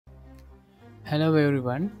Hello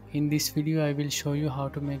everyone, in this video I will show you how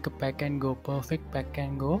to make a pack and go, perfect pack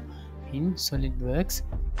and go in Solidworks.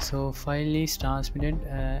 So file is transmitted.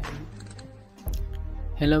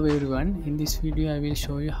 Hello everyone, in this video I will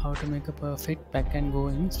show you how to make a perfect pack and go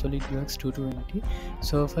in Solidworks 220.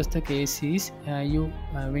 So first the case is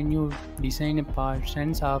when you design a part,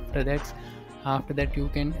 and after that you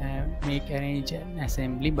can make arrange an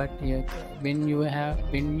assembly, but when you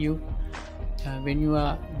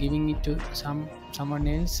are giving it to someone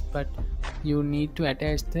else, but you need to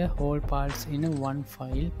attach the whole parts in a one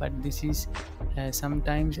file. But this is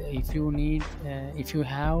sometimes if you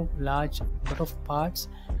have large lot of parts,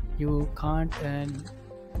 you can't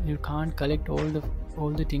collect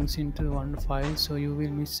all the things into one file, so you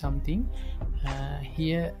will miss something.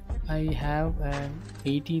 Here I have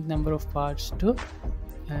 18 number of parts to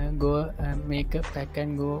go make a pack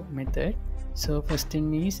and go method. So first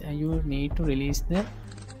thing is you need to release the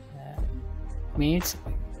mates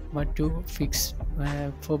what to fix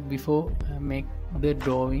for before make the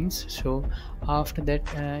drawings. So after that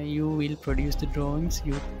you will produce the drawings,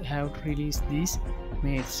 you have to release these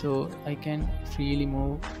mates. So I can freely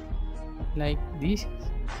move like this.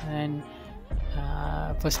 And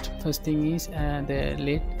first thing is the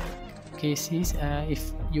late case is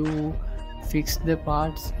if you fix the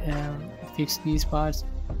parts, fix these parts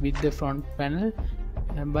with the front panel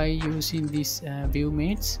by using these view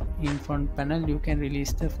mates in front panel, you can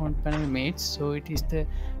release the front panel mates. So it is the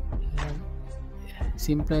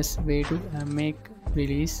simplest way to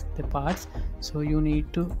release the parts. So you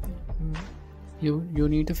need to you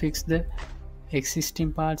need to fix the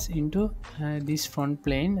existing parts into this front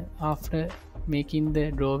plane. After making the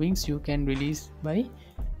drawings, you can release the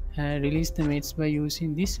mates by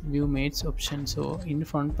using this view mates option. So in the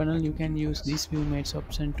front panel you can use this view mates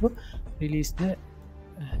option to release the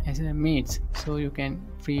mates, so you can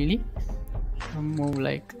freely move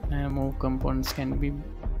move components can be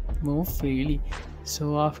moved freely.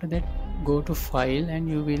 So after that, go to file and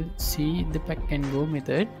you will see the pack and go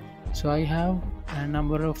method. So I have a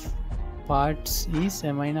number of parts is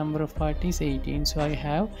my number of part is 18, so I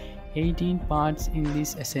have 18 parts in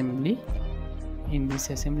this assembly.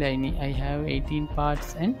 I have 18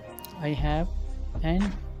 parts and I have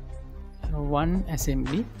one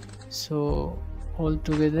assembly. So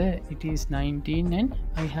altogether it is 19 and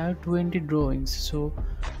I have 20 drawings. So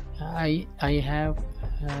I have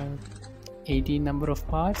 18 number of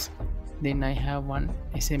parts, then I have one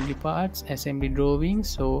assembly drawing.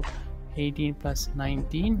 So 18 plus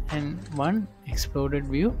 19 and one exploded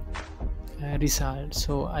view result.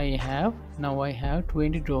 So now I have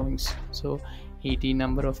 20 drawings. So 18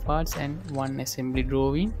 number of parts and one assembly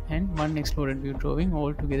drawing and one exploded view drawing,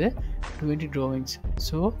 altogether 20 drawings.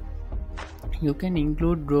 So you can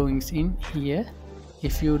include drawings in here.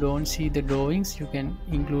 If you don't see the drawings, you can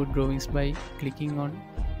include drawings by clicking on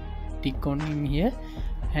tick on in here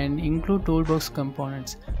and include toolbox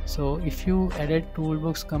components. So if you added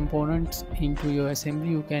toolbox components into your assembly,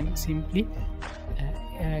 you can simply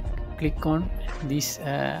click on this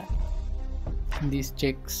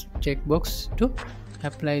checkbox to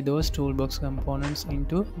apply those toolbox components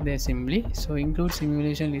into the assembly. So include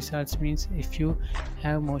simulation results means if you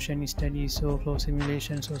have motion studies or flow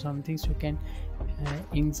simulations or some things, you can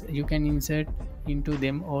insert into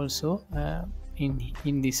them also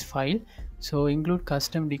in this file. So include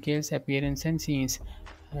custom decals, appearance and scenes.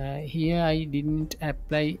 Here I didn't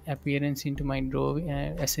apply appearance into my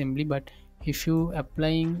assembly, but if you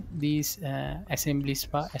applying these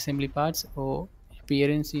assembly parts or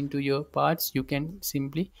appearance into your parts, you can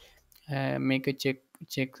simply make a check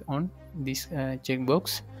on this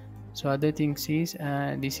checkbox. So other things is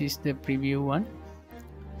this is the preview one.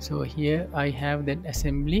 So here I have that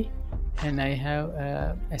assembly and I have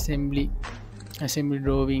assembly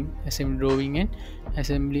drawing and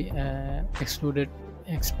assembly exploded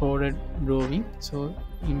drawing. So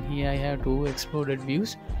in here I have two exploded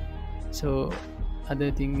views. So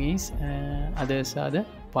other thing is others are the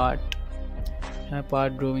part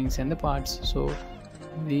drawings and the parts. So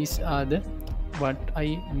these are the what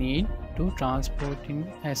I need to transport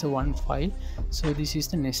in as a one file. So this is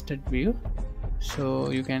the nested view, so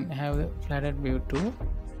you can have the flattered view too.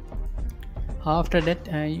 After that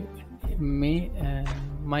my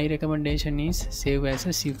recommendation is save as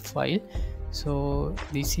a zip file. So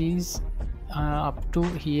this is up to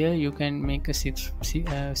here. You can make a zip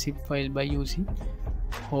file by using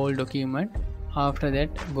whole document. After that,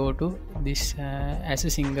 go to this as a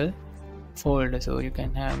single folder. So you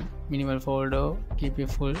can have minimal folder, keep a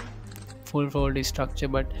full folder structure,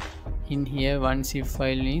 but in here one zip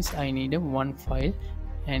file is I need a one file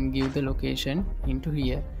and give the location into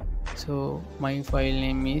here. So my file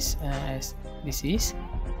name is as this is,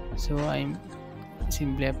 so I'm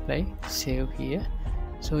simply apply save here.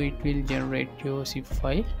 So it will generate your zip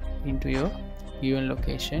file into your given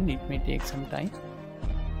location. It may take some time.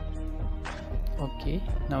 Okay,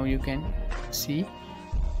 now you can see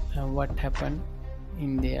what happened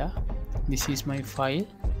in there. This is my file,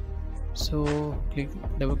 so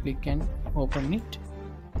double click and open it.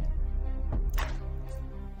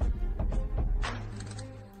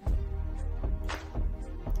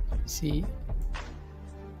 See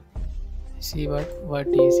what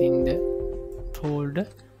is in the folder.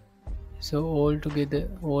 So all together,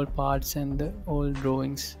 all parts and all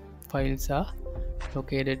drawings files are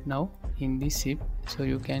located now in this zip. So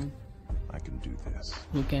you can do this.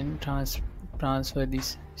 You can transfer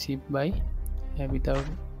this zip by without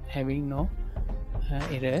having no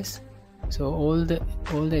errors. So all the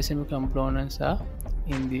assembly components are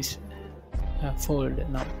in this folder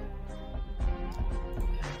now.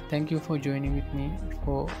 Thank you for joining with me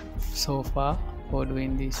for so far for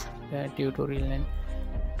doing this tutorial and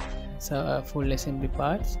full assembly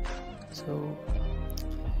parts. So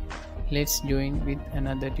let's join with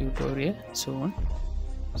another tutorial soon.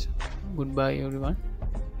 So, goodbye everyone.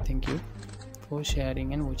 Thank you for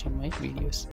sharing and watching my videos.